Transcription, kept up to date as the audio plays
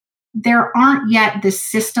there aren't yet the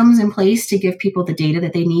systems in place to give people the data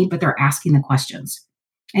that they need, but they're asking the questions.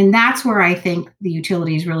 And that's where I think the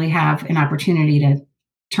utilities really have an opportunity to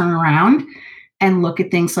turn around and look at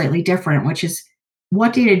things slightly different, which is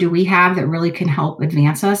what data do we have that really can help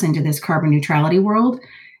advance us into this carbon neutrality world?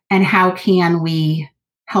 And how can we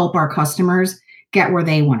help our customers get where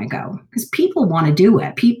they want to go? Because people want to do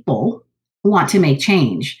it. People want to make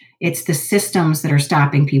change. It's the systems that are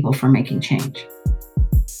stopping people from making change.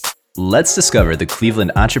 Let's discover the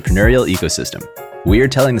Cleveland entrepreneurial ecosystem. We are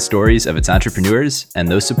telling the stories of its entrepreneurs and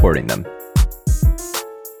those supporting them.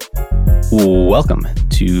 Welcome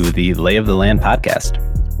to the Lay of the Land podcast,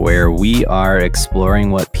 where we are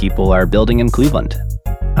exploring what people are building in Cleveland.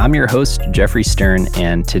 I'm your host, Jeffrey Stern,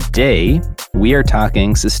 and today we are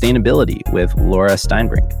talking sustainability with Laura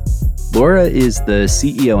Steinbrink. Laura is the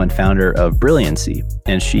CEO and founder of Brilliancy,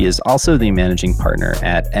 and she is also the managing partner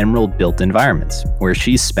at Emerald Built Environments, where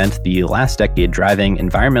she's spent the last decade driving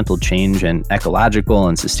environmental change and ecological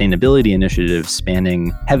and sustainability initiatives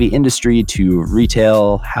spanning heavy industry to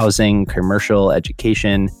retail, housing, commercial,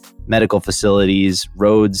 education, medical facilities,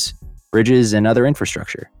 roads, bridges, and other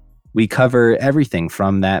infrastructure. We cover everything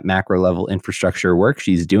from that macro level infrastructure work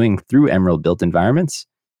she's doing through Emerald Built Environments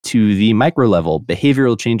to the micro level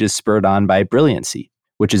behavioral changes spurred on by Brilliancy,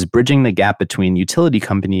 which is bridging the gap between utility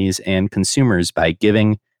companies and consumers by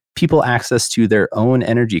giving people access to their own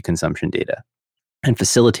energy consumption data and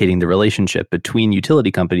facilitating the relationship between utility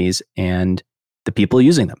companies and the people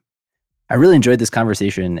using them. I really enjoyed this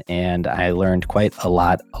conversation and I learned quite a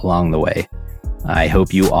lot along the way. I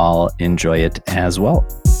hope you all enjoy it as well.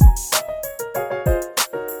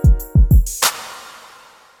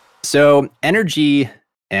 So energy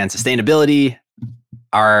and sustainability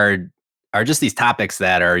are just these topics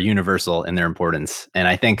that are universal in their importance. And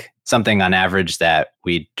I think something on average that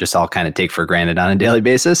we just all kind of take for granted on a daily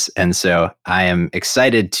basis. And so I am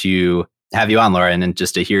excited to have you on, Laura, and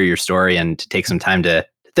just to hear your story and to take some time to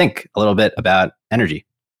think a little bit about energy.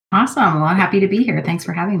 Awesome. Well, I'm happy to be here. Thanks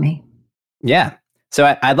for having me. Yeah.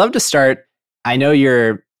 So I'd love to start. I know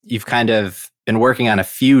you've kind of been working on a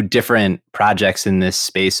few different projects in this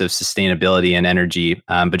space of sustainability and energy,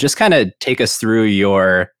 but just kind of take us through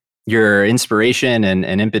your inspiration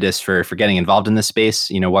and impetus for getting involved in this space.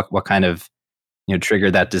 What kind of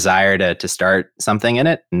triggered that desire to start something in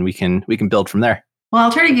it, and we can build from there. Well,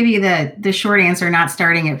 I'll try to give you the short answer, not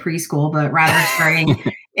starting at preschool, but rather starting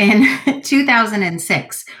in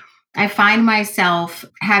 2006. I find myself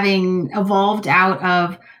having evolved out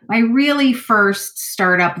of my really first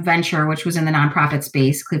startup venture, which was in the nonprofit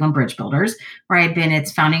space, Cleveland Bridge Builders, where I had been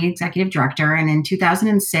its founding executive director. And in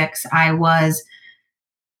 2006, I was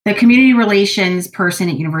the community relations person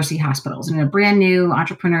at university hospitals in a brand new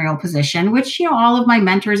entrepreneurial position, which, all of my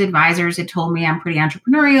mentors, advisors had told me I'm pretty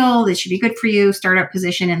entrepreneurial. This should be good for you. Startup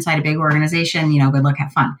position inside a big organization, good luck,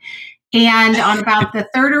 have fun. And on about the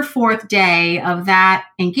third or fourth day of that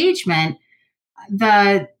engagement,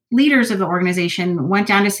 the leaders of the organization went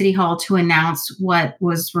down to City Hall to announce what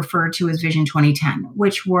was referred to as Vision 2010,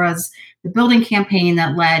 which was the building campaign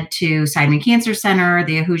that led to Seidman Cancer Center,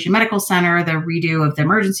 the Ahuja Medical Center, the redo of the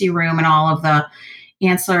emergency room, and all of the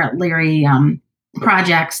ancillary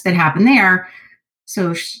projects that happened there.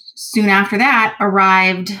 So soon after that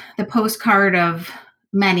arrived the postcard of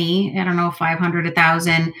many, 500,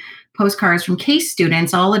 1,000 postcards from case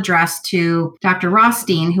students, all addressed to Dr.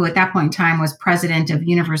 Rothstein, who at that point in time was president of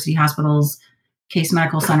University Hospital's Case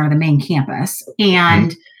Medical Center, the main campus.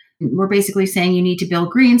 And we're basically saying you need to build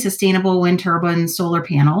green, sustainable wind turbine solar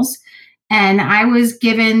panels. And I was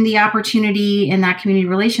given the opportunity in that community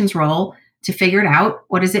relations role to figure it out.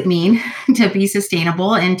 What does it mean to be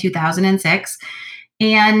sustainable in 2006?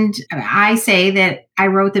 And I say that I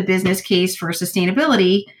wrote the business case for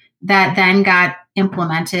sustainability that then got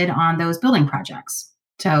implemented on those building projects.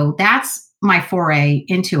 So that's my foray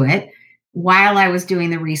into it. While I was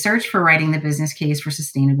doing the research for writing the business case for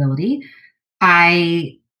sustainability,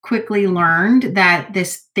 I quickly learned that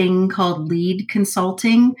this thing called lead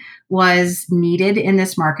consulting was needed in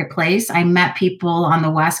this marketplace. I met people on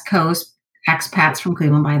the West Coast, expats from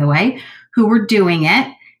Cleveland, by the way, who were doing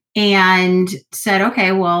it and said,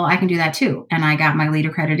 okay, well, I can do that too. And I got my LEED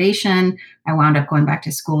accreditation. I wound up going back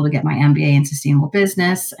to school to get my MBA in sustainable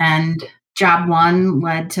business. And job one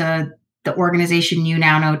led to the organization you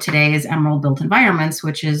now know today as Emerald Built Environments,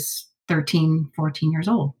 which is 13, 14 years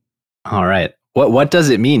old. All right. What does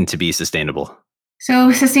it mean to be sustainable? So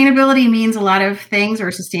sustainability means a lot of things,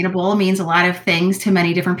 or sustainable means a lot of things to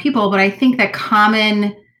many different people. But I think the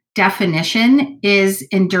common definition is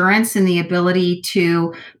endurance and the ability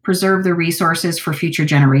to preserve the resources for future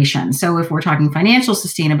generations. So if we're talking financial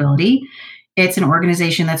sustainability, it's an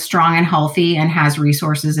organization that's strong and healthy and has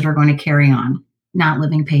resources that are going to carry on, not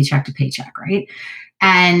living paycheck to paycheck, right?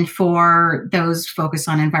 And for those focused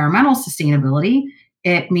on environmental sustainability,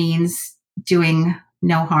 it means doing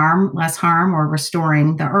no harm, less harm, or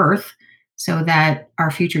restoring the earth so that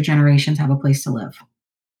our future generations have a place to live.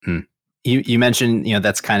 You mentioned,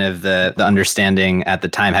 that's kind of the understanding at the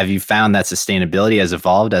time. Have you found that sustainability has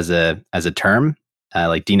evolved as a term,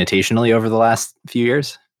 like denotationally over the last few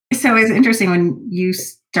years? So it's interesting when you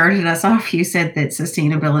started us off, you said that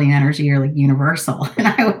sustainability and energy are like universal. And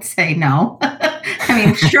I would say no. I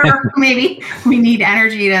mean, sure, maybe we need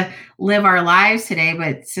energy to live our lives today,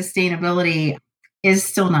 but sustainability is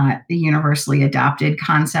still not a universally adopted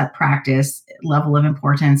concept, practice, level of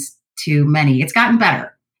importance to many. It's gotten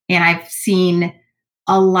better. And I've seen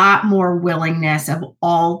a lot more willingness of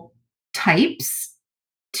all types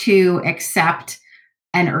to accept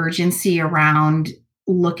an urgency around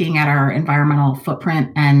looking at our environmental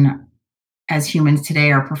footprint and, as humans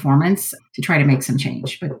today, our performance to try to make some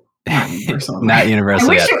change, but not universal. Not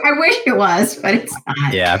universal. I wish it was, but it's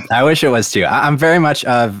not. Yeah, I wish it was too. I'm very much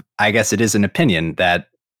of, I guess it is an opinion that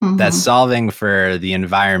that solving for the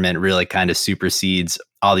environment really kind of supersedes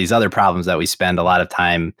all these other problems that we spend a lot of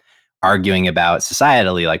time arguing about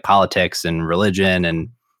societally, like politics and religion and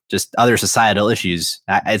just other societal issues.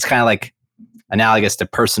 It's kind of like analogous to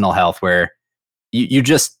personal health, where you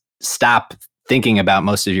just stop thinking about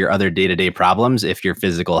most of your other day-to-day problems if your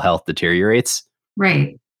physical health deteriorates.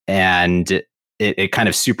 Right. And it kind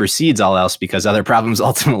of supersedes all else because other problems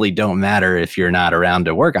ultimately don't matter if you're not around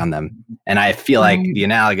to work on them. And I feel like the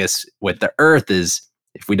analogous with the earth is,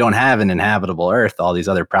 if we don't have an inhabitable earth, all these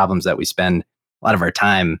other problems that we spend a lot of our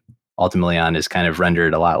time ultimately on is kind of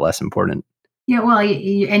rendered a lot less important. Yeah, well,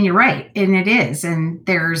 and you're right. And it is. And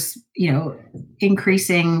there's,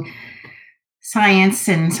 increasing science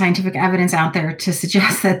and scientific evidence out there to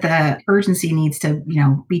suggest that the urgency needs to,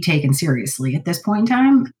 be taken seriously at this point in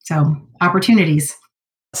time. So opportunities.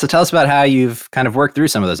 So tell us about how you've kind of worked through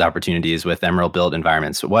some of those opportunities with Emerald Built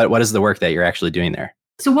Environments. What is the work that you're actually doing there?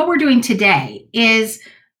 So what we're doing today is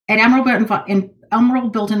at Emerald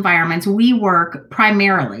Built Environments, we work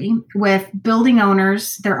primarily with building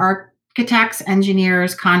owners, their architects,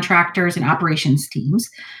 engineers, contractors, and operations teams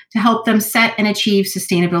to help them set and achieve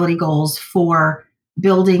sustainability goals for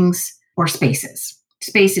buildings or spaces.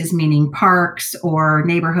 Spaces meaning parks or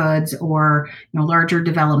neighborhoods or larger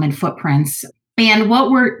development footprints. And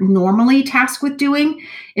what we're normally tasked with doing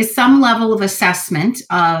is some level of assessment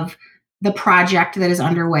of the project that is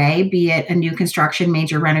underway, be it a new construction,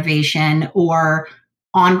 major renovation, or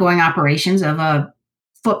ongoing operations of a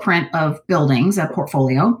footprint of buildings, a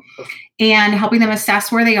portfolio, and helping them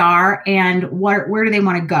assess where they are and where do they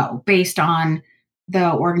want to go based on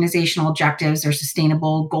the organizational objectives, their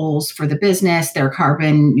sustainable goals for the business, their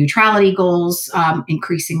carbon neutrality goals,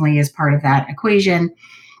 increasingly as part of that equation,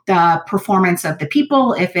 the performance of the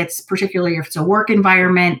people, if it's a work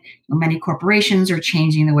environment. Many corporations are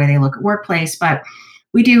changing the way they look at workplace, but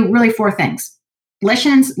we do really 4 things.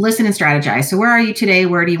 Listen and strategize. So where are you today?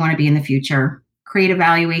 Where do you want to be in the future? Create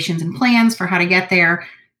evaluations and plans for how to get there.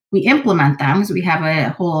 We implement them. So we have a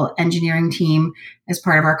whole engineering team as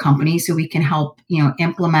part of our company, so we can help,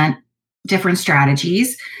 implement different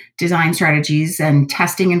strategies, design strategies, and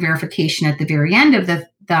testing and verification at the very end of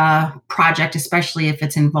the project, especially if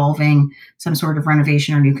it's involving some sort of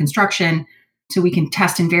renovation or new construction. So we can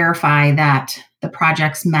test and verify that the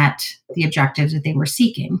projects met the objectives that they were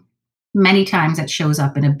seeking. Many times that shows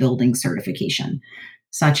up in a building certification,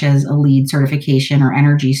 such as a LEED certification or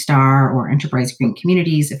Energy Star or Enterprise Green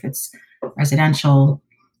Communities if it's residential.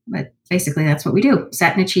 But basically, that's what we do: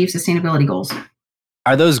 set and achieve sustainability goals.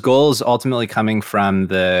 Are those goals ultimately coming from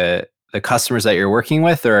the customers that you're working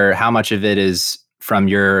with, or how much of it is from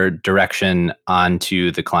your direction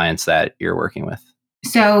onto the clients that you're working with?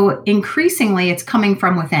 So increasingly, it's coming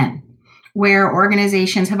from within, where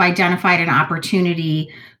organizations have identified an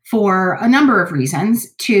opportunity for a number of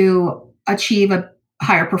reasons to achieve a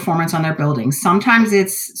higher performance on their buildings. Sometimes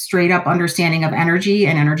it's straight up understanding of energy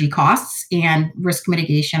and energy costs and risk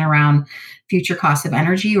mitigation around future costs of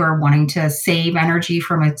energy, or wanting to save energy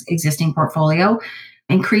from its existing portfolio.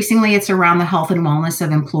 Increasingly, it's around the health and wellness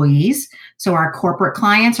of employees. So our corporate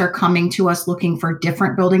clients are coming to us looking for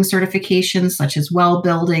different building certifications, such as WELL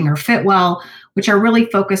Building or Fitwel, which are really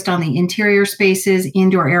focused on the interior spaces,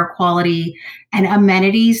 indoor air quality, and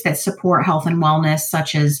amenities that support health and wellness,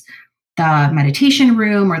 such as the meditation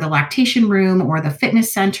room or the lactation room or the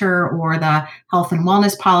fitness center or the health and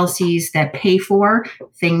wellness policies that pay for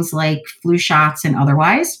things like flu shots and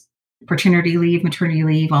otherwise, paternity leave, maternity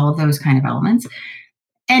leave, all of those kind of elements.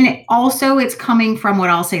 And also, it's coming from what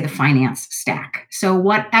I'll say the finance stack. So,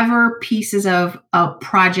 whatever pieces of a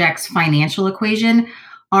project's financial equation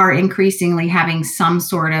are increasingly having some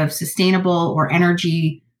sort of sustainable or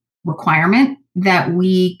energy requirement that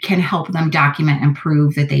we can help them document and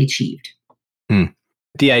prove that they achieved.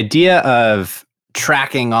 The idea of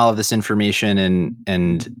tracking all of this information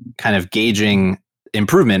and kind of gauging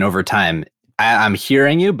improvement over time, I'm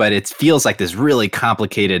hearing you, but it feels like this really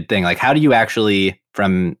complicated thing. Like, how do you actually,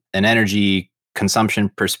 from an energy consumption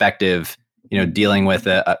perspective, dealing with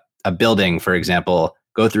a building, for example,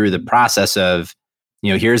 go through the process of,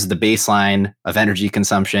 here's the baseline of energy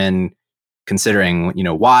consumption, considering,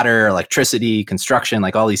 water, electricity, construction,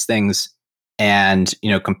 like all these things, and,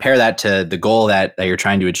 compare that to the goal that you're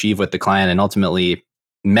trying to achieve with the client, and ultimately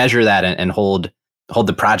measure that and hold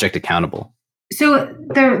the project accountable? So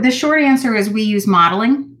the short answer is we use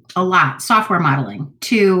modeling a lot, software modeling,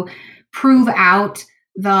 to prove out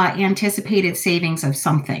the anticipated savings of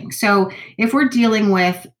something. So if we're dealing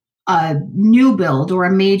with a new build or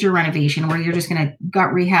a major renovation where you're just going to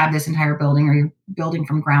gut rehab this entire building or you're building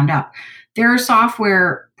from ground up, there are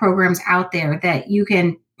software programs out there that you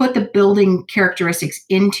can put the building characteristics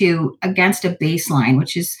into against a baseline,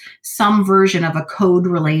 which is some version of a code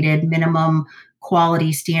related minimum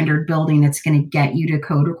quality standard building that's going to get you to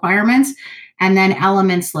code requirements. And then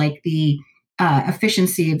elements like the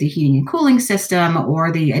efficiency of the heating and cooling system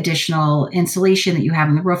or the additional insulation that you have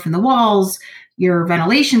in the roof and the walls, your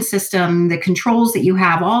ventilation system, the controls that you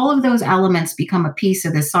have, all of those elements become a piece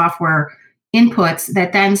of the software inputs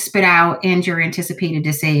that then spit out and you're anticipated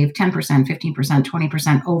to save 10%, 15%,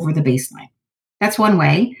 20% over the baseline. That's one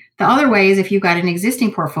way. The other way is if you've got an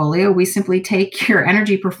existing portfolio, we simply take your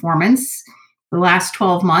energy performance the last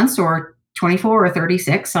 12 months or 24 or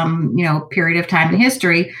 36, some period of time in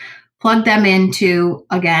history, plug them into,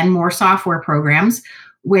 again, more software programs,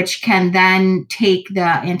 which can then take the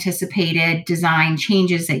anticipated design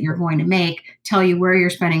changes that you're going to make, tell you where you're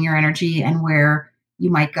spending your energy and where you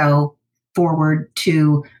might go forward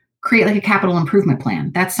to create like a capital improvement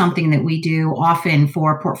plan. That's something that we do often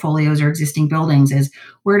for portfolios or existing buildings is,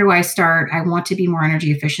 where do I start? I want to be more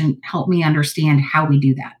energy efficient. Help me understand how we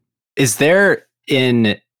do that. Is there,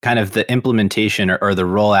 in kind of the implementation or the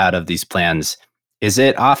rollout of these plans, is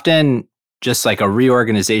it often just like a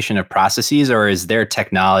reorganization of processes, or is there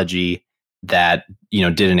technology that,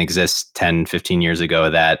 didn't exist 10, 15 years ago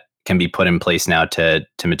that can be put in place now to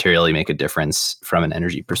materially make a difference from an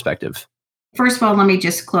energy perspective? First of all, let me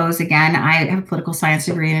just close again. I have a political science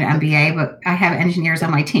degree and an MBA, but I have engineers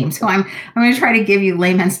on my team. So I'm going to try to give you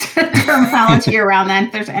layman's terminology around that.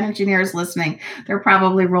 If there's engineers listening, they're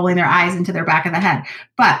probably rolling their eyes into their back of the head.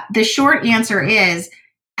 But the short answer is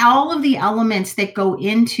all of the elements that go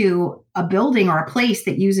into a building or a place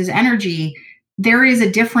that uses energy, there is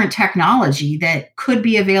a different technology that could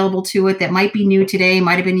be available to it that might be new today,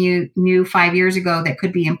 might have been new 5 years ago, that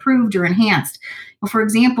could be improved or enhanced. For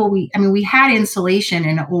example, we had insulation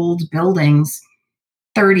in old buildings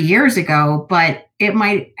 30 years ago, but it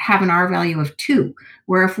might have an R value of 2,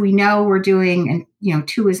 where if we know we're doing, and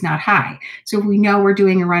 2 is not high. So if we know we're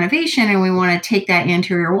doing a renovation and we want to take that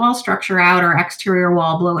interior wall structure out or exterior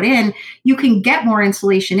wall, blow it in, you can get more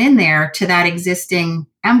insulation in there to that existing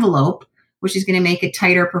envelope, which is going to make it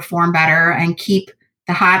tighter, perform better, and keep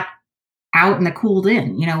the hot out and the cooled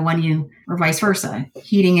in, when you, or vice versa,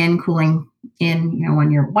 heating in, cooling in, when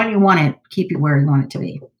you want it, keep it where you want it to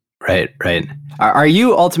be. Right. Are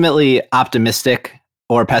you ultimately optimistic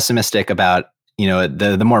or pessimistic about,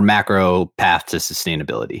 the more macro path to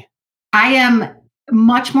sustainability? I am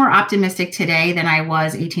much more optimistic today than I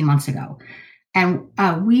was 18 months ago. And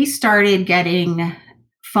we started getting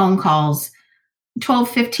phone calls 12,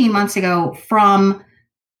 15 months ago from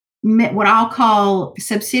what I'll call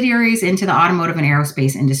subsidiaries into the automotive and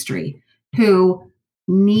aerospace industry who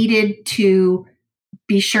needed to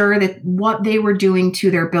be sure that what they were doing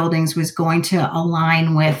to their buildings was going to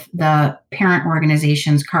align with the parent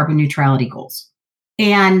organization's carbon neutrality goals.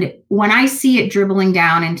 And when I see it dribbling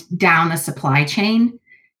down the supply chain,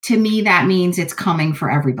 to me, that means it's coming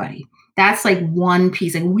for everybody. That's like one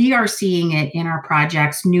piece. And we are seeing it in our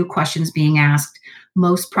projects, new questions being asked.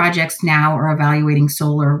 Most projects now are evaluating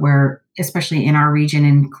solar, where, especially in our region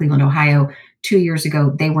in Cleveland, Ohio, 2 years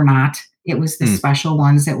ago, they were not. It was the special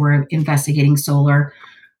ones that were investigating solar.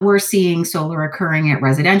 We're seeing solar occurring at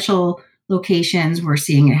residential locations. We're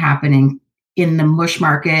seeing it happening in the MUSH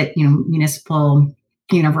market, municipal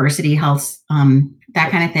university, health,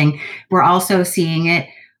 that kind of thing. We're also seeing it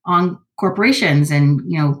on corporations and,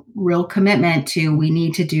 real commitment to, we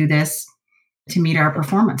need to do this to meet our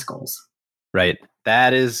performance goals. Right.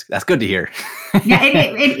 That's good to hear.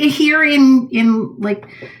 Yeah. Here in like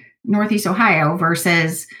Northeast Ohio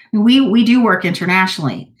versus we do work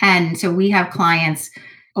internationally. And so we have clients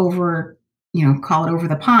over, call it over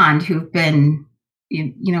the pond, who've been,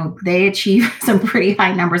 they achieve some pretty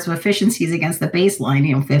high numbers of efficiencies against the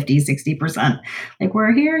baseline, 50, 60%. Like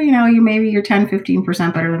we're here, you're 10,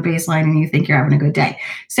 15% better than baseline and you think you're having a good day.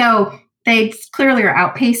 So they clearly are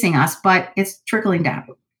outpacing us, but it's trickling down.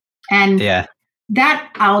 And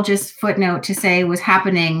that I'll just footnote to say was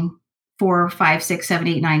happening 4, 5, 6, 7,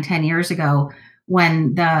 8, 9, 10 years ago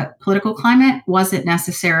when the political climate wasn't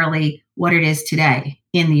necessarily what it is today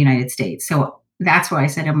in the United States. So that's why I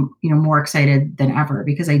said I'm, more excited than ever,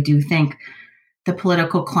 because I do think the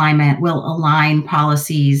political climate will align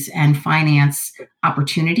policies and finance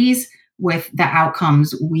opportunities with the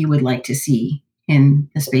outcomes we would like to see in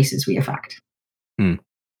the spaces we affect.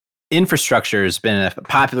 Infrastructure has been a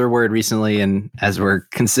popular word recently, and as we're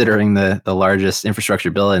considering the largest infrastructure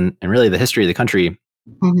bill in really the history of the country,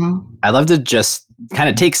 I'd love to just kind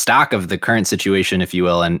of take stock of the current situation, if you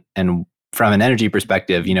will, and from an energy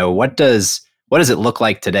perspective, what does it look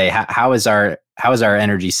like today? How is our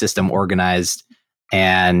energy system organized?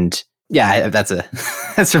 And that's a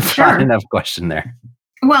broad enough question there.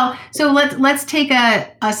 Well, so let's take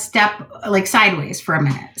a step like sideways for a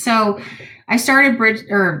minute. So I started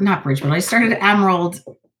I started Emerald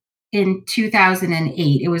in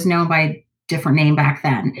 2008. It was known by a different name back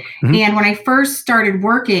then. Mm-hmm. And when I first started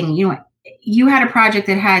working, you had a project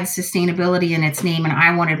that had sustainability in its name, and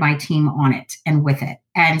I wanted my team on it and with it.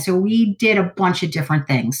 And so we did a bunch of different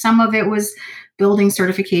things. Some of it was building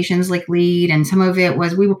certifications like LEED, and some of it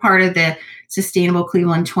was we were part of the Sustainable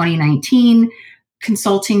Cleveland 2019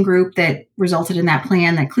 consulting group that resulted in that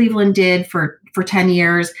plan that Cleveland did for 10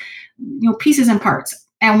 years, pieces and parts.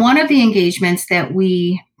 And one of the engagements that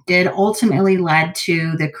we did ultimately led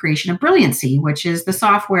to the creation of Brilliancy, which is the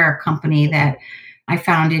software company that I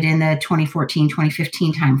founded in the 2014,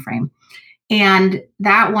 2015 timeframe. And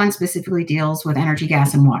that one specifically deals with energy,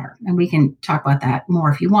 gas, and water. And we can talk about that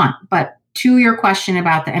more if you want. But to your question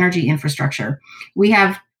about the energy infrastructure, we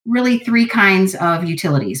have really 3 kinds of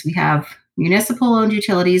utilities. We have municipal-owned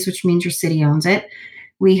utilities, which means your city owns it.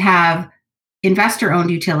 We have investor-owned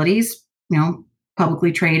utilities,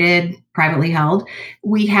 publicly traded, privately held.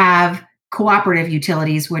 We have cooperative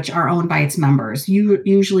utilities, which are owned by its members,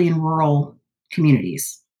 usually in rural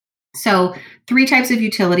communities. So 3 types of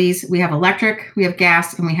utilities. We have electric, we have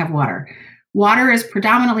gas, and we have water. Water is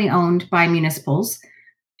predominantly owned by municipals.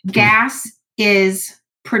 Gas is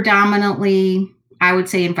predominantly, I would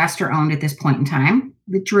say, investor-owned at this point in time.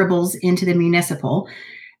 It dribbles into the municipal.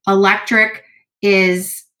 Electric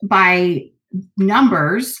is by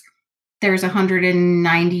numbers, there's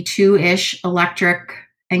 192-ish electric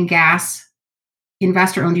and gas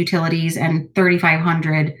investor-owned utilities and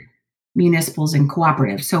 3,500 municipals and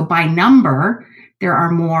cooperatives. So by number, there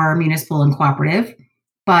are more municipal and cooperative,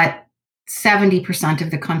 but 70%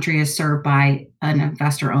 of the country is served by an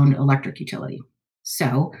investor-owned electric utility.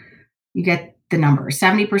 So you get the number,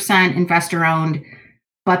 70% investor-owned,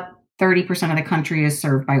 but 30% of the country is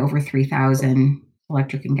served by over 3,000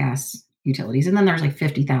 electric and gas utilities. And then there's like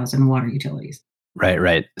 50,000 water utilities.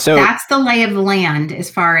 Right. So that's the lay of the land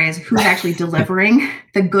as far as who's actually delivering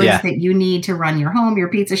the goods that you need to run your home, your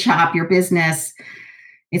pizza shop, your business.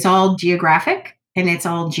 It's all geographic and it's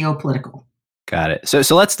all geopolitical. Got it.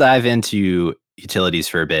 So let's dive into utilities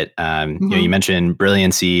for a bit. You mentioned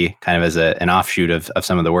Brilliancy kind of as an offshoot of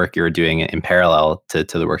some of the work you were doing in parallel to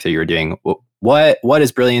the work that you were doing. What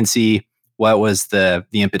is Brilliancy? What was the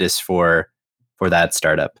impetus for that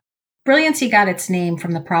startup? Brilliancy got its name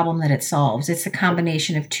from the problem that it solves. It's a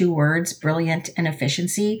combination of 2 words, brilliant and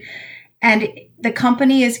efficiency. And the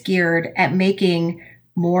company is geared at making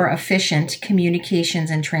more efficient communications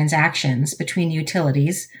and transactions between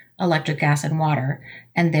utilities, electric, gas, and water,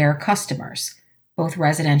 and their customers, both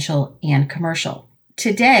residential and commercial.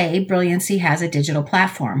 Today, Brilliancy has a digital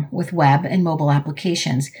platform with web and mobile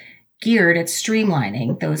applications geared at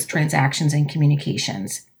streamlining those transactions and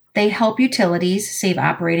communications. They help utilities save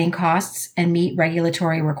operating costs and meet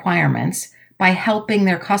regulatory requirements by helping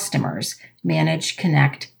their customers manage,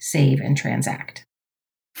 connect, save, and transact.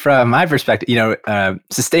 From my perspective,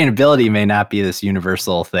 sustainability may not be this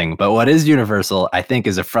universal thing, but what is universal, I think,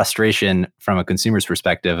 is a frustration from a consumer's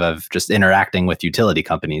perspective of just interacting with utility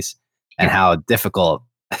companies and how difficult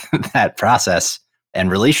that process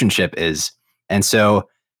and relationship is. And so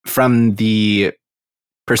from the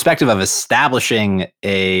perspective of establishing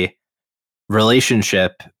a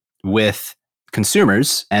relationship with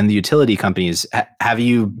consumers and the utility companies, have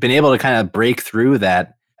you been able to kind of break through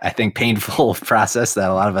that, I think, painful process that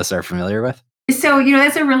a lot of us are familiar with? So,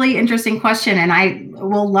 that's a really interesting question, and I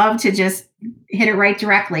will love to just hit it right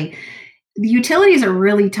directly. The utilities are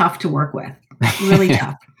really tough to work with, really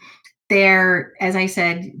tough. They're, as I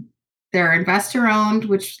said, they're investor owned,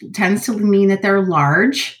 which tends to mean that they're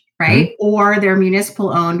large, right? Mm-hmm. Or they're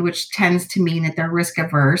municipal owned, which tends to mean that they're risk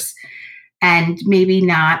averse and maybe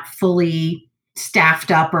not fully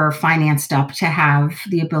staffed up or financed up to have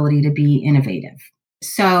the ability to be innovative.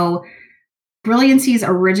 So Brilliancy's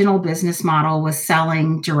original business model was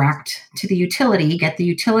selling direct to the utility, get the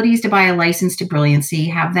utilities to buy a license to Brilliancy,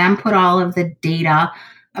 have them put all of the data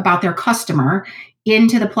about their customer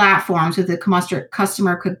into the platform so the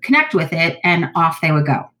customer could connect with it, and off they would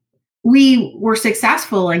go. We were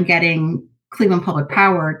successful in getting Cleveland Public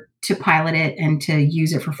Power to pilot it and to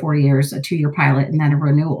use it for 4 years, a 2-year pilot, and then a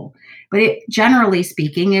renewal. But generally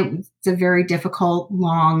speaking, it's a very difficult,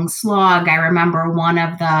 long slog. I remember one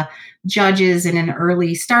of the judges in an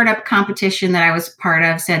early startup competition that I was part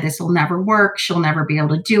of said, "This will never work. She'll never be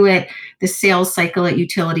able to do it. The sales cycle at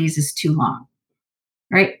utilities is too long."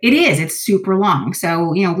 Right? It is. It's super long. So,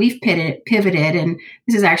 we've pivoted, and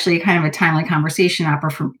this is actually kind of a timely conversation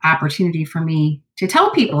opportunity for me to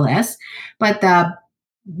tell people this, but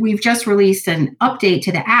we've just released an update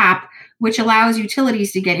to the app, which allows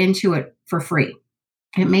utilities to get into it for free.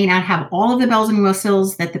 It may not have all of the bells and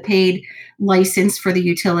whistles that the paid license for the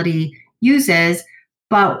utility uses,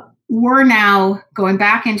 but we're now going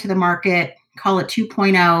back into the market, call it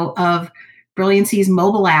 2.0 of Brilliancy's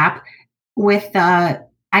mobile app, with the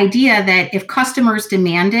idea that if customers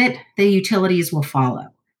demand it, the utilities will follow.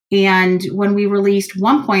 And when we released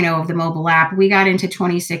 1.0 of the mobile app, we got into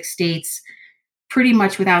 26 states pretty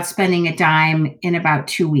much without spending a dime in about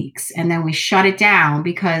 2 weeks. And then we shut it down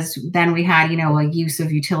because then we had, a use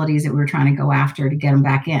of utilities that we were trying to go after to get them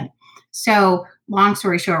back in. So long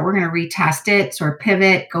story short, we're going to retest it, sort of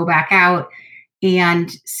pivot, go back out and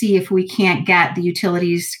see if we can't get the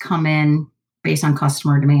utilities to come in based on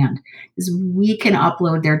customer demand. Because we can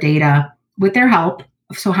upload their data with their help.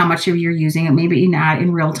 So how much of you're using it, maybe not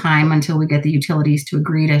in real time until we get the utilities to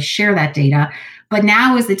agree to share that data. But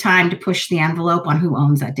now is the time to push the envelope on who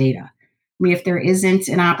owns that data. I mean, if there isn't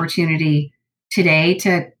an opportunity today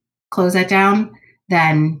to close that down,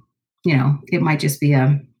 then, it might just be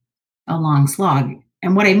a long slog.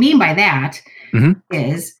 And what I mean by that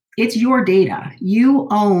is it's your data. You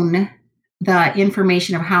own the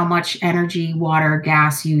information of how much energy, water,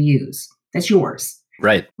 gas you use. That's yours.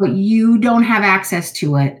 Right. But you don't have access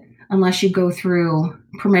to it unless you go through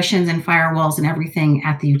permissions and firewalls and everything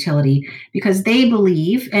at the utility, because they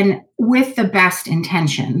believe, and with the best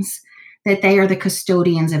intentions, that they are the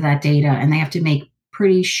custodians of that data, and they have to make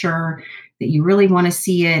pretty sure that you really want to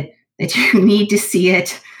see it, that you need to see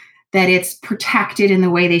it, that it's protected in the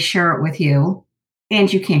way they share it with you,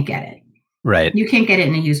 and you can't get it. Right. You can't get it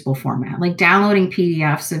in a usable format. Like downloading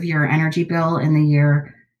PDFs of your energy bill in the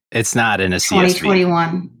year. It's not in a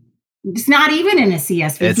 2021. It's not even in a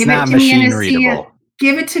CSV. It's not machine readable.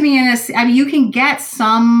 Give it to me in a. I mean, you can get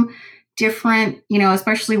some different,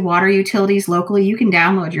 especially water utilities locally. You can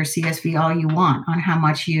download your CSV all you want on how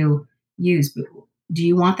much you use. But do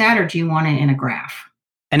you want that, or do you want it in a graph?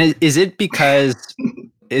 And is it because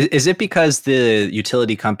the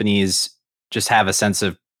utility companies just have a sense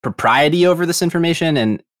of propriety over this information?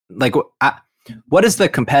 And like, what is the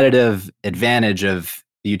competitive advantage of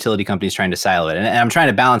the utility companies trying to silo it? And I'm trying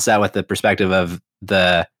to balance that with the perspective of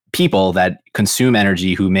the people that consume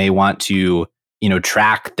energy who may want to,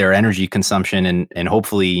 track their energy consumption and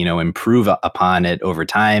hopefully, improve upon it over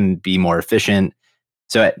time, be more efficient.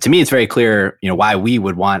 So to me, it's very clear, why we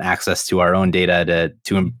would want access to our own data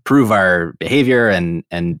to improve our behavior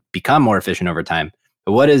and become more efficient over time.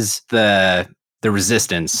 But what is the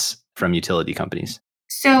resistance from utility companies?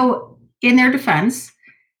 So in their defense,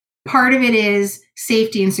 part of it is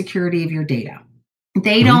safety and security of your data.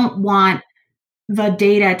 They don't want the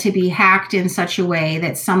data to be hacked in such a way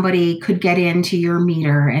that somebody could get into your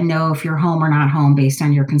meter and know if you're home or not home based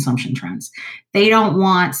on your consumption trends. They don't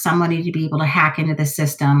want somebody to be able to hack into the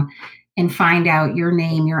system and find out your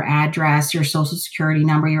name, your address, your social security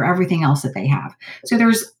number, your everything else that they have. So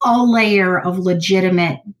there's a layer of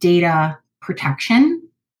legitimate data protection,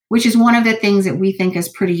 which is one of the things that we think is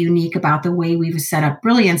pretty unique about the way we've set up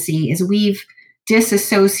Brilliancy, is we've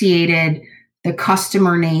disassociated the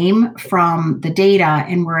customer name from the data,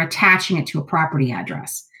 and we're attaching it to a property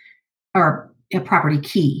address or a property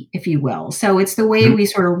key, if you will. So it's the way we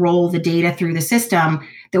sort of roll the data through the system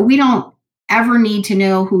that we don't ever need to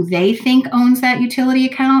know who they think owns that utility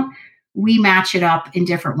account. We match it up in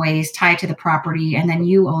different ways, tie it to the property, and then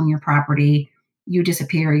you own your property. You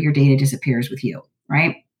disappear, your data disappears with you,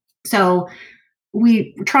 right? So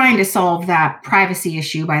we're trying to solve that privacy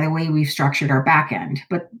issue by the way we've structured our back end.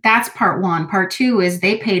 But that's part one. Part two is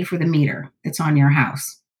they paid for the meter that's on your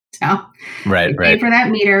house. So they paid for that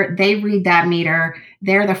meter. They read that meter.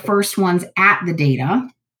 They're the first ones at the data.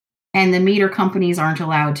 And the meter companies aren't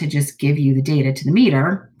allowed to just give you the data to the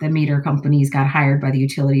meter. The meter companies got hired by the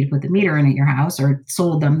utility to put the meter in at your house or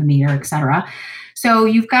sold them the meter, et cetera. So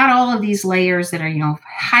you've got all of these layers that are,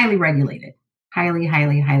 highly regulated, highly,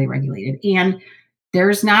 highly, highly regulated. And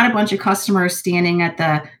there's not a bunch of customers standing at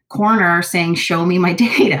the corner saying, show me my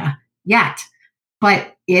data yet,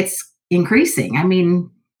 but it's increasing. I mean,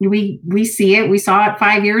 we see it. We saw it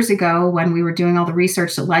 5 years ago when we were doing all the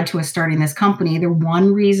research that led to us starting this company. The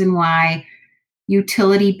one reason why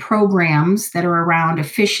utility programs that are around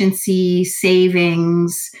efficiency,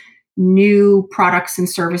 savings, new products and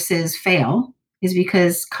services fail is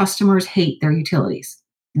because customers hate their utilities.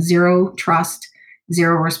 Zero trust,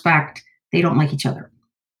 zero respect. They don't like each other.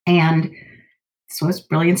 And so what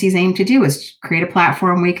Brilliancy's aim to do is create a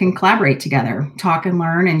platform we can collaborate together, talk and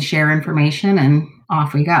learn and share information, and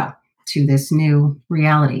off we go to this new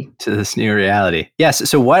reality. Yes.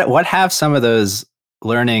 So what have some of those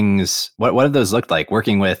learnings, what have those looked like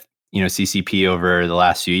working with, CCP over the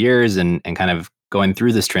last few years and kind of going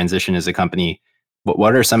through this transition as a company?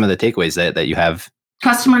 What are some of the takeaways that you have?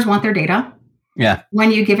 Customers want their data. Yeah.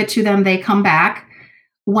 When you give it to them, they come back.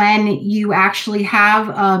 When you actually have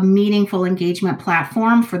a meaningful engagement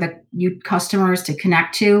platform for the customers to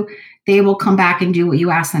connect to, they will come back and do what you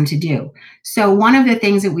ask them to do. So one of the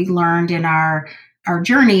things that we learned in our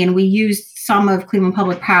journey, and we used some of Cleveland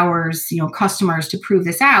Public Power's customers to prove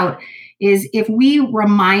this out, is if we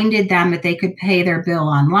reminded them that they could pay their bill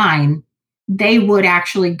online, they would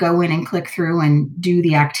actually go in and click through and do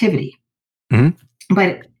the activity. Mm-hmm.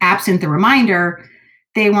 But absent the reminder,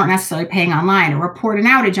 they weren't necessarily paying online or report an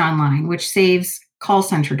outage online, which saves call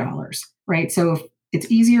center dollars, right? So if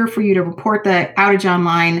it's easier for you to report the outage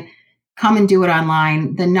online, come and do it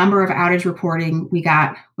online, the number of outage reporting we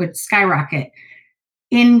got would skyrocket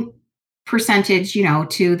in percentage,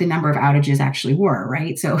 to the number of outages actually were,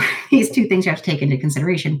 right? So these two things you have to take into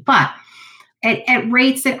consideration. But at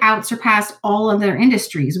rates that outsurpassed all other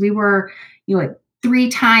industries, we were, at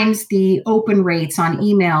 3 times the open rates on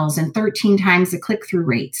emails and 13 times the click-through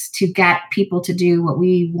rates to get people to do what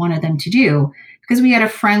we wanted them to do because we had a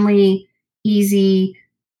friendly, easy,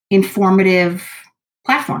 informative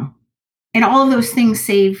platform. And all of those things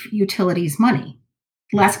save utilities money.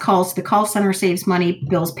 Less calls to the call center saves money,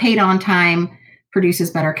 bills paid on time,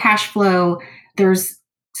 produces better cash flow. There's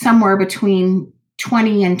somewhere between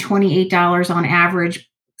 $20 and $28 on average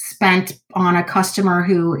spent on a customer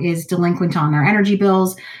who is delinquent on their energy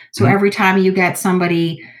bills. So every time you get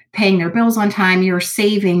somebody paying their bills on time, you're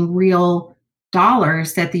saving real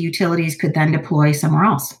dollars that the utilities could then deploy somewhere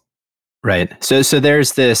else. Right. So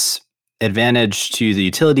there's this advantage to the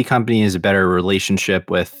utility company is a better relationship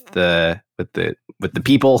with the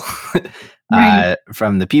people. Right.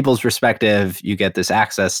 From the people's perspective, you get this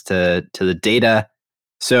access to the data.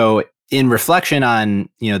 So in reflection on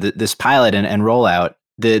this pilot and rollout,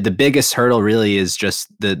 the biggest hurdle really is just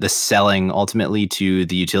the selling ultimately to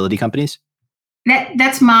the utility companies.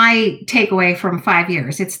 That's my takeaway from 5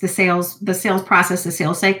 years. It's the sales process, the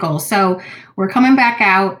sales cycle. So we're coming back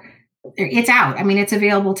out. It's out. I mean, it's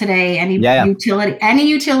available today. Any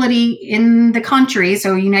utility in the country,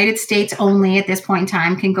 so United States only at this point in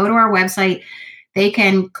time, can go to our website. They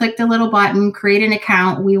can click the little button, create an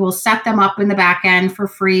account. We will set them up in the back end for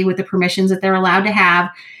free with the permissions that they're allowed to have.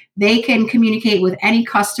 They can communicate with any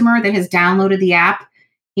customer that has downloaded the app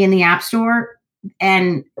in the App Store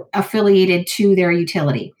and affiliated to their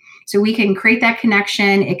utility. So we can create that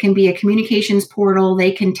connection. It can be a communications portal.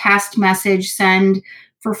 They can text message, send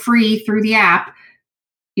for free through the app.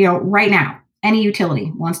 Right now, any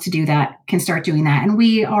utility wants to do that, can start doing that. And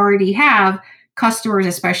we already have customers,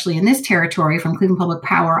 especially in this territory, from Cleveland Public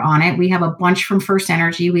Power on it. We have a bunch from First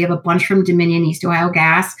Energy. We have a bunch from Dominion, East Ohio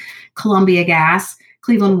Gas, Columbia Gas,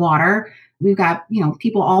 Cleveland Water. We've got,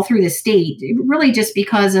 people all through the state, really just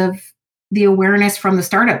because of the awareness from the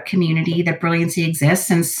startup community that Brilliancy exists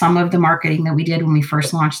and some of the marketing that we did when we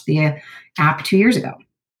first launched the app 2 years ago.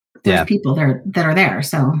 There's people there that are there.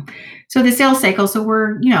 So the sales cycle, so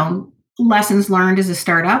we're, lessons learned as a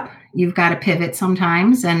startup. You've got to pivot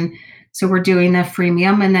sometimes. And So we're doing the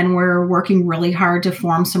freemium, and then we're working really hard to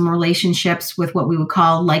form some relationships with what we would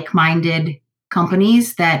call like-minded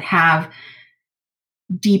companies that have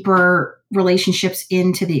deeper relationships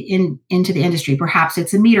into the industry. Perhaps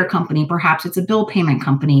it's a meter company, perhaps it's a bill payment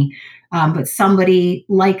company, but somebody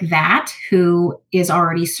like that who is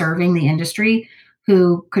already serving the industry,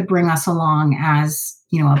 who could bring us along as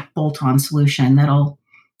a bolt-on solution that'll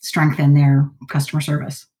strengthen their customer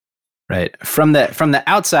service. Right. From the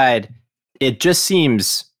outside, it just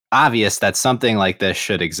seems obvious that something like this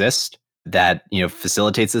should exist that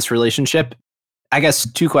facilitates this relationship. I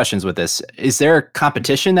guess two questions with this. Is there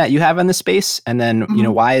competition that you have in the space? And then,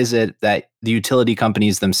 why is it that the utility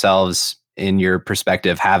companies themselves, in your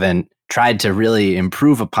perspective, haven't tried to really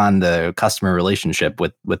improve upon the customer relationship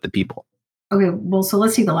with the people? Okay, well, so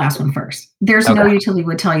let's see the last one first. There's no utility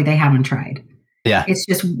would tell you they haven't tried. Yeah. It's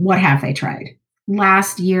just, what have they tried?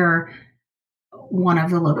 Last year, one of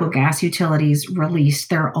the local gas utilities released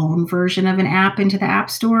their own version of an app into the App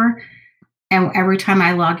Store. And every time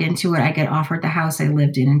I log into it, I get offered the house I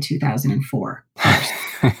lived in 2004.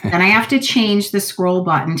 Then I have to change the scroll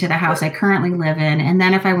button to the house I currently live in. And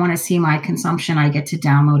then if I want to see my consumption, I get to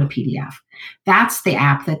download a PDF. That's the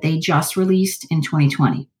app that they just released in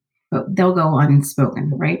 2020. But they'll go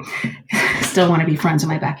unspoken, right? Still want to be friends in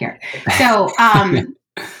my backyard. So,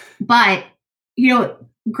 but,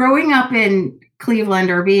 growing up in Cleveland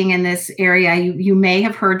or being in this area, you may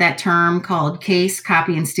have heard that term called case,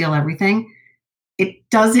 copy, and steal everything. It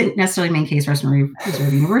doesn't necessarily mean Case Western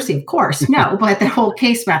Reserve University, of course, no, but the whole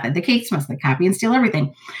case method, the case method, copy and steal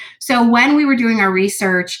everything. So when we were doing our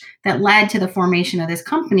research that led to the formation of this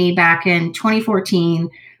company back in 2014,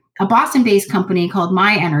 a Boston-based company called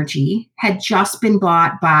My Energy had just been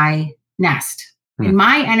bought by Nest. And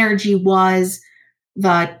My Energy was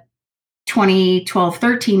the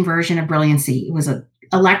 2012-13 version of Brilliancy. It was a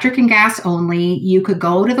electric and gas only. You could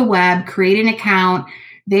go to the web, create an account.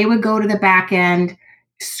 They would go to the back end,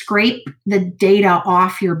 scrape the data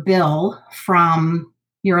off your bill from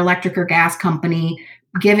your electric or gas company,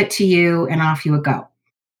 give it to you, and off you would go.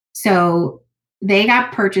 So they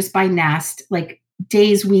got purchased by Nest like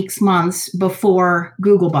days, weeks, months before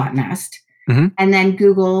Google bought Nest. And then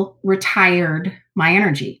Google retired My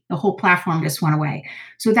Energy. The whole platform just went away.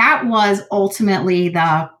 So that was ultimately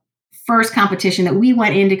the first competition that we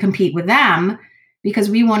went in to compete with them, because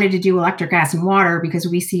we wanted to do electric, gas, and water, because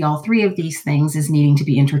we see all three of these things as needing to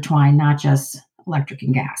be intertwined, not just electric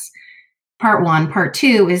and gas. Part one. Part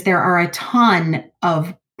two is there are a ton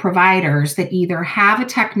of providers that either have a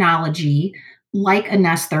technology like a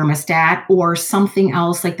Nest thermostat or something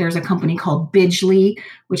else. Like there's a company called Bidgely,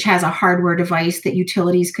 which has a hardware device that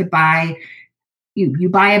utilities could buy. You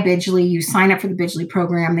buy a Bidgely, you sign up for the Bidgely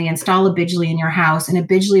program, they install a Bidgely in your house, and a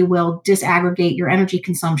Bidgely will disaggregate your energy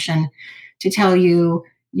consumption to tell you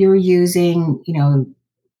you're using,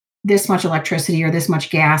 this much electricity or this much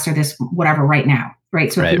gas or this whatever right now,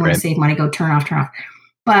 right? So if you want to save money, go turn off.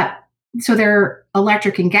 But so there are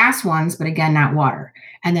electric and gas ones, but again, not water.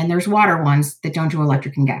 And then there's water ones that don't do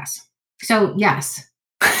electric and gas. So yes,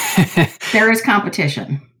 there is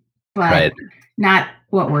competition, but not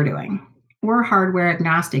what we're doing. We're hardware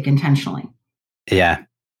agnostic intentionally. Yeah.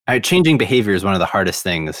 Changing behavior is one of the hardest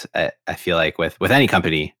things, I feel like, with any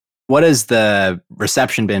company. What has the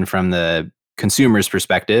reception been from the consumer's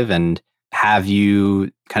perspective? And have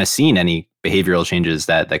you kind of seen any behavioral changes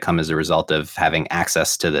that come as a result of having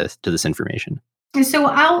access to this information? And so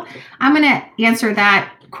I'm going to answer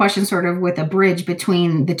that question sort of with a bridge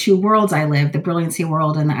between the two worlds I live, the Brilliancy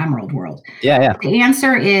world and the Emerald world. Yeah. The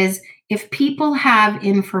answer is, if people have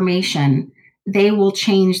information, they will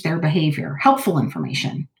change their behavior. Helpful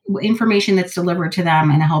information that's delivered to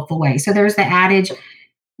them in a helpful way. So there's the adage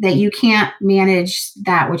that you can't manage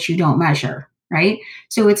that which you don't measure, right?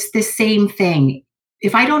 So it's the same thing.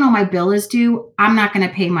 If I don't know my bill is due, I'm not going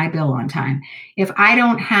to pay my bill on time. If I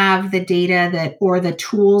don't have the data or the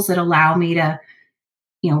tools that allow me to,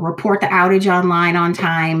 report the outage online on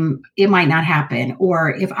time, it might not happen.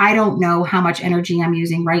 Or if I don't know how much energy I'm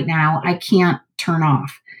using right now, I can't turn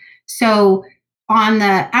off. So on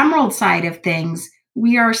the Emerald side of things,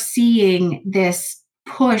 we are seeing this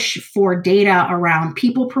push for data around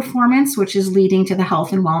people performance, which is leading to the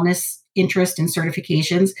health and wellness interest in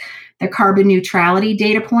certifications, the carbon neutrality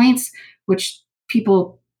data points, which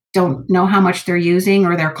people don't know how much they're using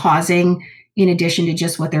or they're causing, in addition to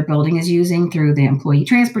just what their building is using through the employee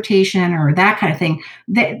transportation or that kind of thing.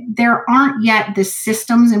 There aren't yet the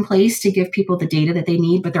systems in place to give people the data that they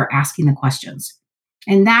need, but they're asking the questions.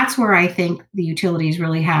 And that's where I think the utilities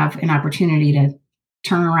really have an opportunity to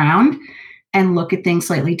turn around and look at things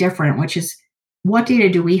slightly different, which is what data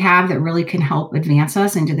do we have that really can help advance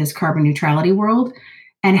us into this carbon neutrality world?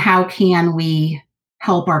 And how can we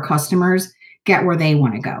help our customers get where they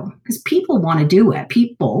want to go? Because people want to do it.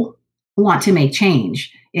 People want to make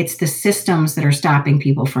change. It's the systems that are stopping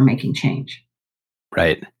people from making change.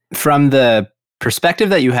 Right. From the perspective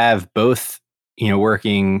that you have both,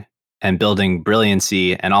 working and building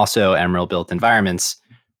Brilliancy and also Emerald Built Environments,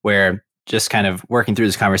 where just kind of working through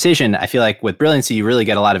this conversation, I feel like with Brilliancy, you really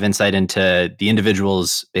get a lot of insight into the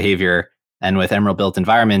individual's behavior. And with Emerald Built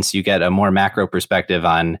Environments, you get a more macro perspective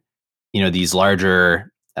on, these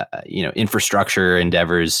larger, infrastructure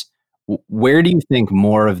endeavors. Where do you think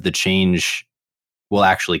more of the change will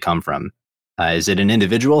actually come from? Is it an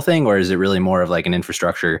individual thing, or is it really more of like an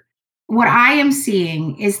infrastructure? What I am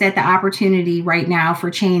seeing is that the opportunity right now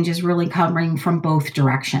for change is really coming from both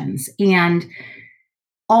directions. And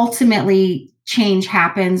ultimately, change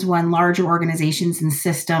happens when larger organizations and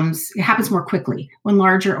systems, it happens more quickly when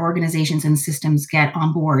larger organizations and systems get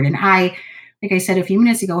on board. And I, like I said a few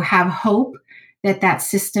minutes ago, have hope that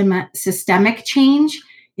systemic change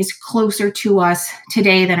is closer to us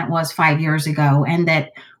today than it was 5 years ago. And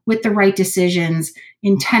that with the right decisions,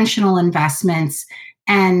 intentional investments,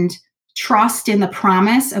 and trust in the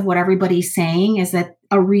promise of what everybody's saying is that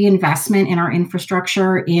a reinvestment in our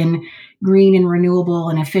infrastructure in green and renewable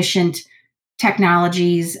and efficient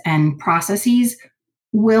technologies and processes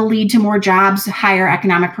will lead to more jobs, higher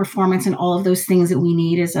economic performance, and all of those things that we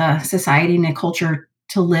need as a society and a culture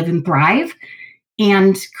to live and thrive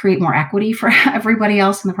and create more equity for everybody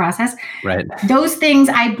else in the process. Right. Those things,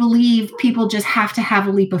 I believe people just have to have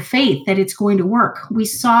a leap of faith that it's going to work.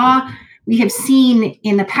 We have seen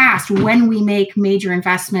in the past when we make major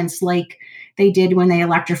investments like they did when they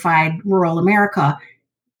electrified rural America,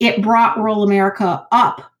 it brought rural America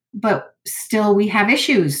up, but still we have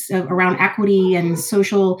issues around equity and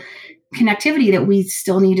social connectivity that we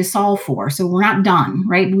still need to solve for. So we're not done,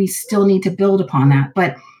 right? We still need to build upon that.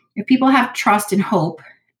 But if people have trust and hope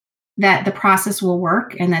that the process will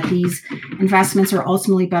work and that these investments are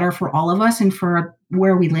ultimately better for all of us and for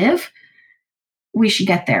where we live, we should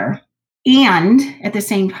get there. And at the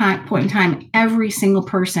same point in time, every single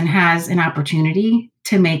person has an opportunity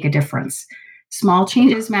to make a difference. Small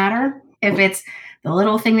changes matter. If it's the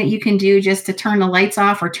little thing that you can do just to turn the lights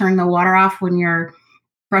off or turn the water off when you're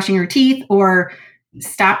brushing your teeth or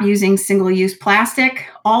stop using single-use plastic,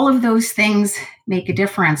 all of those things make a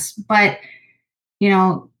difference. But,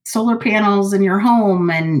 solar panels in your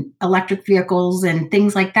home and electric vehicles and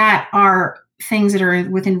things like that are things that are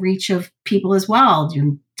within reach of people as well.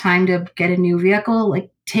 Time to get a new vehicle, like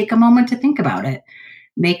take a moment to think about it,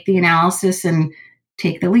 make the analysis and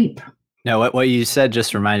take the leap. No, what you said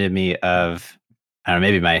just reminded me of, I don't know,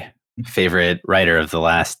 maybe my favorite writer of the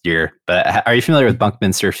last year, but are you familiar with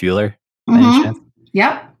Buckminster Fuller? By any chance?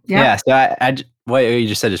 Yep. Yeah. So I what you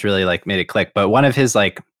just said just really like made it click. But one of his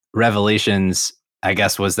like revelations, I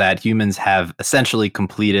guess, was that humans have essentially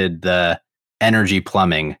completed the energy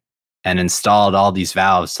plumbing and installed all these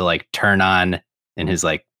valves to like turn on, in his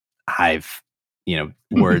like hive,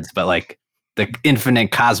 words, but like the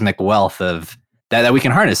infinite cosmic wealth of that we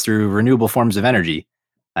can harness through renewable forms of energy.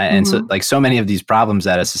 And so like so many of these problems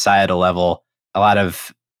at a societal level, a lot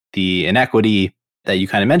of the inequity that you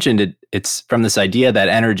kind of mentioned, it's from this idea that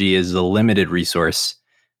energy is a limited resource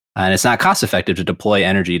and it's not cost effective to deploy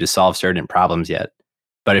energy to solve certain problems yet.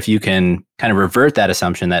 But if you can kind of revert that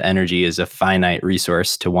assumption that energy is a finite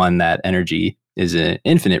resource to one that energy is an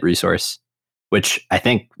infinite resource, which I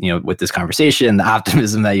think, with this conversation, the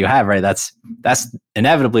optimism that you have, right, that's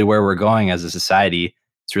inevitably where we're going as a society.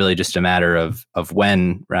 It's really just a matter of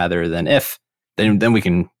when rather than if. Then we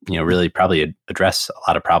can, really probably address a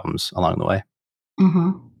lot of problems along the way.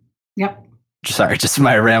 Mm-hmm. Yep. Sorry, just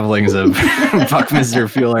my ramblings of Buckminster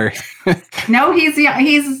Fuller. No,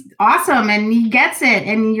 he's awesome and he gets it.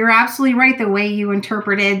 And you're absolutely right. The way you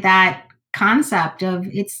interpreted that concept of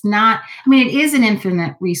it's not, it is an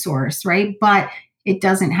infinite resource, right? But it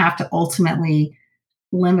doesn't have to ultimately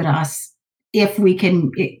limit us if we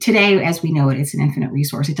can, today, as we know it, it's an infinite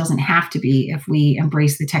resource. It doesn't have to be if we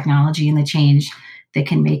embrace the technology and the change that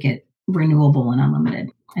can make it renewable and unlimited.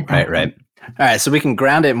 Right. All right, so we can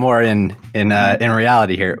ground it more in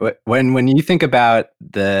reality here. When you think about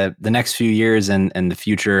the next few years and the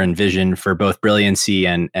future and vision for both Brilliancy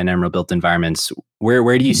and Emerald Built Environments,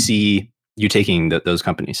 where do you see you taking those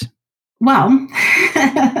companies? Well,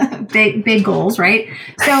 big goals, right?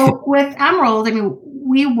 So with Emerald,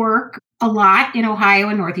 we work a lot in Ohio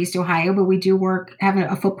and Northeast Ohio, but we do have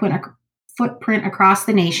a footprint across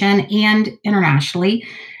the nation and internationally.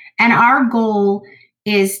 And our goal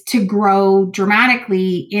is to grow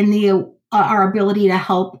dramatically in the our ability to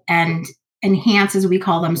help and enhance, as we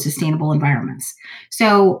call them, sustainable environments.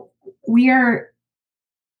 So we've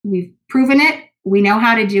proven it, we know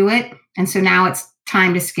how to do it, and so now it's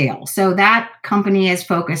time to scale. So that company is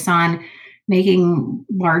focused on making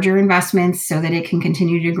larger investments so that it can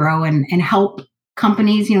continue to grow and help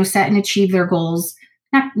companies, set and achieve their goals.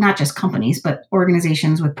 Not just companies, but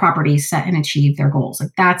organizations with properties set and achieve their goals.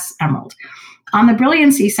 Like that's Emerald. On the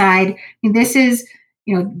Brilliancy side, this is,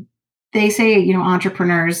 they say,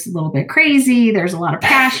 entrepreneurs a little bit crazy. There's a lot of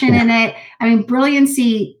passion in it.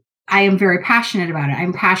 Brilliancy, I am very passionate about it.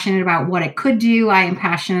 I'm passionate about what it could do. I am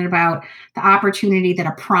passionate about the opportunity that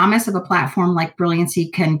a promise of a platform like Brilliancy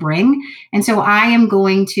can bring. And so I am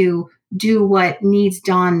going to do what needs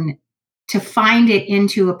done to find it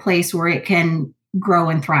into a place where it can grow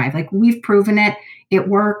and thrive. Like we've proven it. It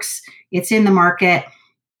works. It's in the market.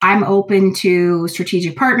 I'm open to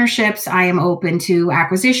strategic partnerships. I am open to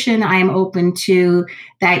acquisition. I am open to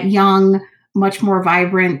that young, much more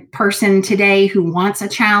vibrant person today who wants a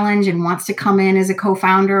challenge and wants to come in as a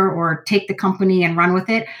co-founder or take the company and run with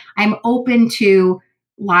it. I'm open to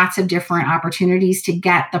lots of different opportunities to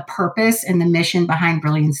get the purpose and the mission behind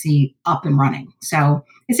Brilliancy up and running. So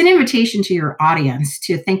it's an invitation to your audience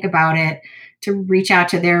to think about it, to reach out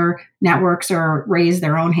to their networks or raise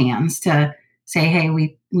their own hands to say, hey,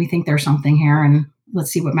 we think there's something here and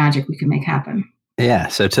let's see what magic we can make happen. Yeah.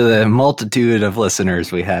 So to the multitude of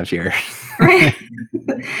listeners we have here. Right.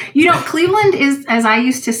 Cleveland is, as I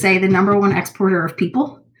used to say, the number one exporter of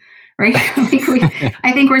people, right?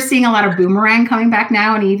 I think we're seeing a lot of boomerang coming back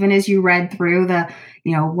now. And even as you read through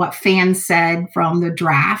what fans said from the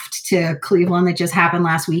draft to Cleveland that just happened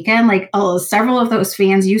last weekend, several of those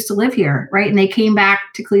fans used to live here, right? And they came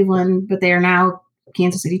back to Cleveland, but they are now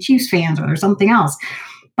Kansas City Chiefs fans or something else.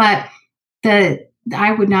 But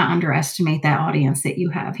I would not underestimate that audience that you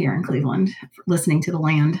have here in Cleveland listening to the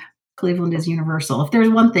land. Cleveland is universal. If there's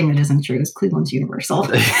one thing that isn't true, it's Cleveland's universal.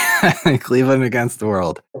 Cleveland against the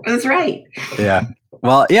world. That's right. Yeah.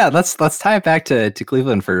 Well, yeah, let's tie it back to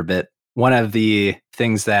Cleveland for a bit. One of the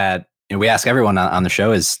things that we ask everyone on the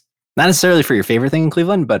show is not necessarily for your favorite thing in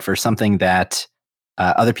Cleveland, but for something that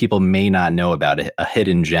other people may not know about, a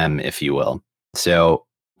hidden gem, if you will. So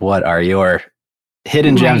what are your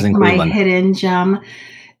hidden gems in Cleveland? My hidden gem.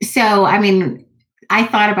 So, I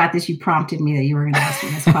thought about this. You prompted me that you were going to ask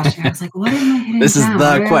me this question. I was like, what is my hidden This gem? Is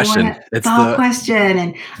the question. It's the question.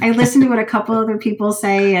 And I listened to what a couple other people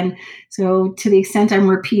say. And so to the extent I'm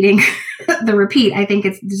repeating I think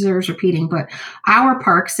it deserves repeating. But our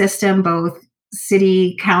park system, both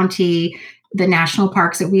city, county, the national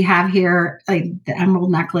parks that we have here, like the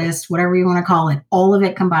Emerald Necklace, whatever you want to call it, all of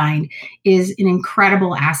it combined is an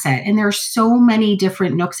incredible asset. And there are so many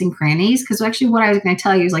different nooks and crannies. Because actually what I was going to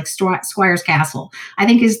tell you is like Squires Castle, I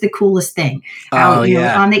think is the coolest thing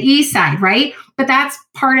on the east side, right? But that's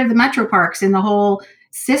part of the Metro Parks and the whole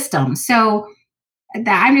system. So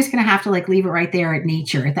I'm just going to have to leave it right there at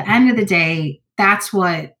nature. At the end of the day, that's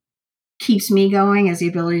what keeps me going, is the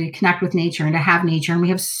ability to connect with nature and to have nature. And we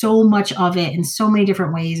have so much of it in so many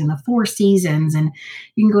different ways in the 4 seasons. And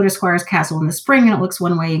you can go to Squires Castle in the spring and it looks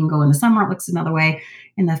one way. You can go in the summer, it looks another way.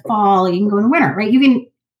 In the fall, you can go in the winter, right?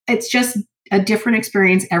 It's just a different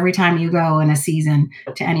experience every time you go in a season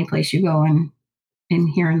to any place you go in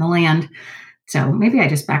here in the land. So maybe I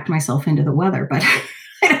just backed myself into the weather, but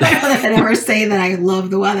I don't know that I'd ever say that I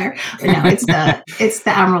love the weather. But no, it's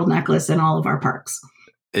the Emerald Necklace in all of our parks.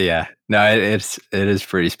 Yeah, no, it is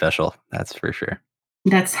pretty special. That's for sure.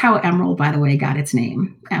 That's how Emerald, by the way, got its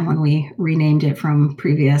name. And when we renamed it from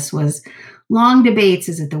previous was long debates.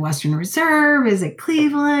 Is it the Western Reserve? Is it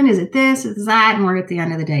Cleveland? Is it this? Is that? And we're at the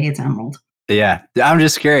end of the day, it's Emerald. Yeah. I'm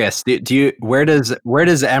just curious. Where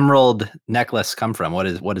does Emerald Necklace come from? What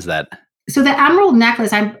is that? So the Emerald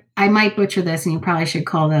Necklace, I might butcher this and you probably should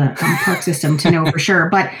call the park system to know for sure.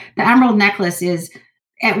 But the Emerald Necklace is,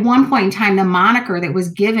 at one point in time, the moniker that was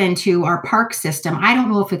given to our park system. I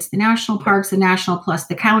don't know if it's the national parks, the national plus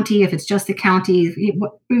the county, if it's just the county.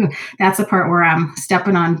 That's the part where I'm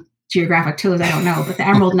stepping on geographic toes. I don't know. But the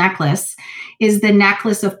Emerald Necklace is the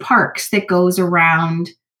necklace of parks that goes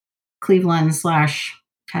around Cleveland /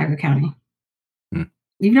 Cuyahoga County.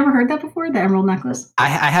 You've never heard that before, the Emerald Necklace? I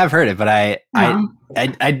have heard it, but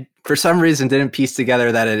I for some reason didn't piece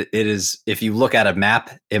together that it is, if you look at a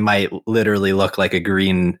map, it might literally look like a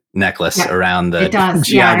green necklace around the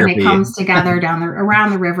geography. Yeah, and it comes together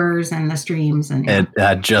around the rivers and the streams. And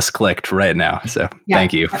it just clicked right now. So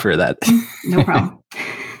thank you for that. No problem.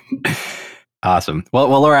 Awesome. Well,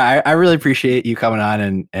 Laura, I really appreciate you coming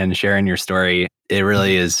on and sharing your story. It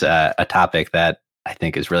really is a topic that I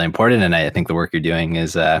think is really important. And I think the work you're doing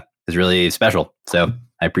is is really special. So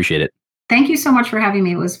I appreciate it. Thank you so much for having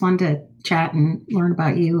me. It was fun to chat and learn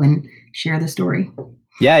about you and share the story.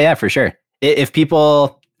 Yeah, for sure. If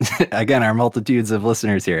people, again, our multitudes of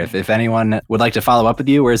listeners here, if anyone would like to follow up with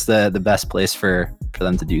you, where's the best place for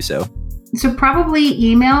them to do so? So probably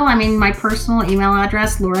email. My personal email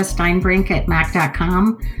address,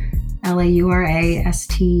 laurasteinbrink@mac.com,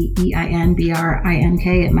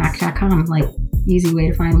 LauraSteinbrink@mac.com. Easy way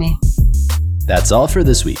to find me. That's all for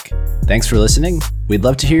this week. Thanks for listening. We'd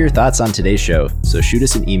love to hear your thoughts on today's show, so shoot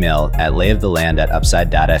us an email at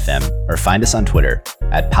layoftheland@upside.fm or find us on Twitter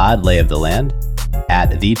at podlayoftheland,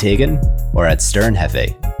 @thetegan, or at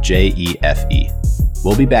sternhefe, JEFE.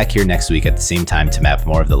 We'll be back here next week at the same time to map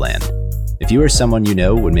more of the land. If you or someone you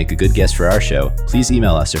know would make a good guest for our show, please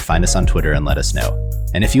email us or find us on Twitter and let us know.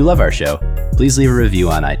 And if you love our show, please leave a review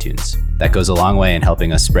on iTunes. That goes a long way in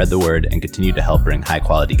helping us spread the word and continue to help bring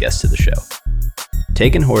high-quality guests to the show.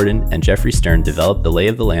 Tegan Horden and Jeffrey Stern developed the Lay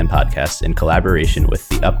of the Land podcast in collaboration with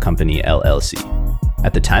The Up Company, LLC.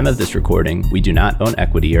 At the time of this recording, we do not own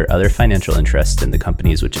equity or other financial interests in the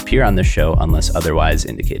companies which appear on this show unless otherwise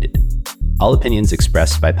indicated. All opinions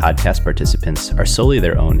expressed by podcast participants are solely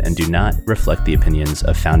their own and do not reflect the opinions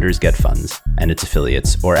of Founders Get Funds and its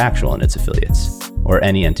affiliates, or Actual and its affiliates, or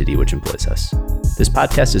any entity which employs us. This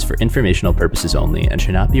podcast is for informational purposes only and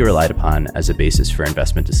should not be relied upon as a basis for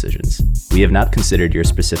investment decisions. We have not considered your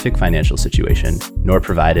specific financial situation, nor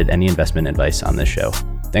provided any investment advice on this show.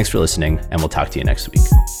 Thanks for listening, and we'll talk to you next week.